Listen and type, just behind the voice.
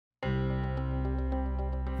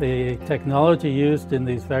The technology used in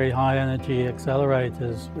these very high energy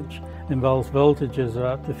accelerators, which involves voltages of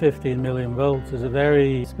up to 15 million volts, is a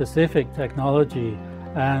very specific technology,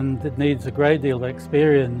 and it needs a great deal of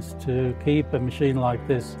experience to keep a machine like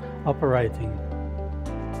this operating.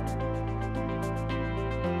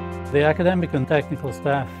 The academic and technical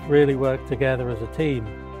staff really work together as a team,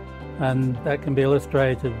 and that can be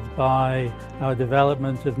illustrated by our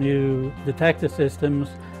development of new detector systems,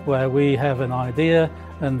 where we have an idea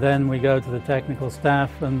and then we go to the technical staff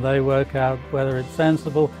and they work out whether it's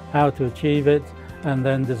sensible, how to achieve it, and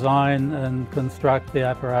then design and construct the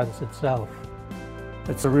apparatus itself.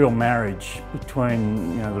 It's a real marriage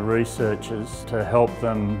between the researchers to help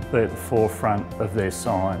them be at the forefront of their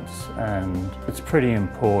science, and it's pretty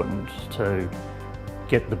important to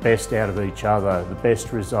get the best out of each other, the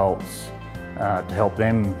best results, to help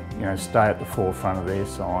them stay at the forefront of their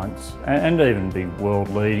science and even be world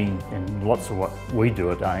leading in lots of what we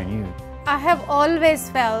do at ANU. I have always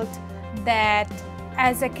felt that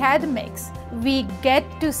as academics we get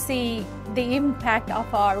to see the impact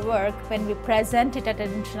of our work when we present it at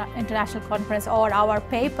an international conference or our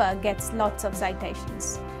paper gets lots of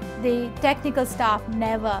citations. The technical staff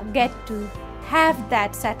never get to have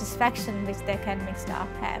that satisfaction which the academic staff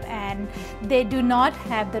have, and they do not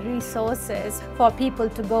have the resources for people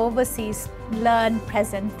to go overseas, learn,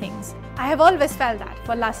 present things. I have always felt that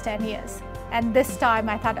for the last 10 years, and this time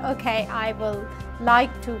I thought, okay, I will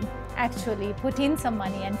like to actually put in some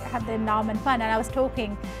money and have the endowment fund. And I was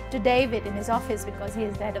talking to David in his office because he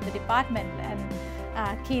is the head of the department,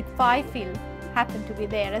 and Keith Fifield happened to be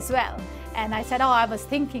there as well. And I said, oh, I was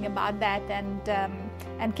thinking about that,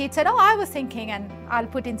 and Keith said, oh, I was thinking, and I'll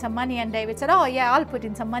put in some money, and David said, oh yeah, I'll put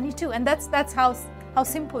in some money too, and that's how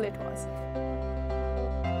simple it was.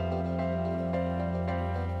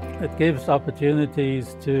 It gives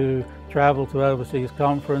opportunities to travel to overseas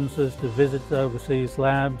conferences, to visit overseas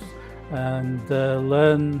labs, and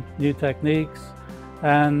learn new techniques.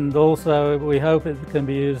 And also we hope it can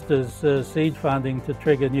be used as seed funding to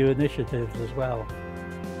trigger new initiatives as well.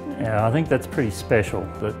 Yeah, I think that's pretty special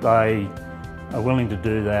that they are willing to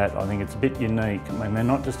do that. I think it's a bit unique. I mean, they're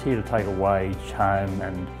not just here to take a wage home,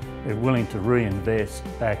 and they're willing to reinvest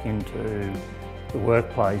back into the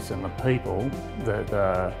workplace and the people that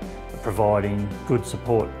are providing good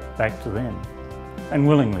support back to them, and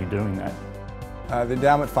willingly doing that. The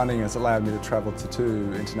endowment funding has allowed me to travel to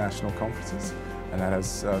 2 international conferences, and that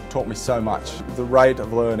has taught me so much. The rate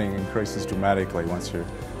of learning increases dramatically once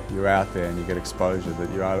you're out there and you get exposure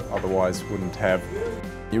that you otherwise wouldn't have.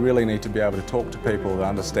 You really need to be able to talk to people to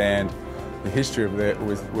understand the history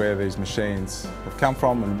of where these machines have come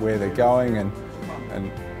from and where they're going, and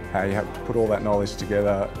how you have to put all that knowledge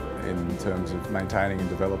together in terms of maintaining and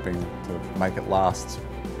developing to make it last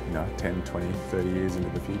 10, 20, 30 years into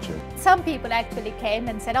the future. Some people actually came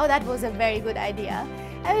and said, oh, that was a very good idea.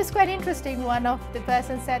 And it was quite interesting. One of the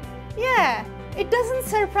persons said, yeah, it doesn't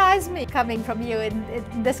surprise me coming from you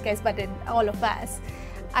in this case, but in all of us.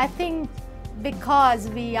 I think because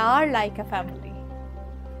we are like a family.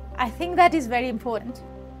 I think that is very important.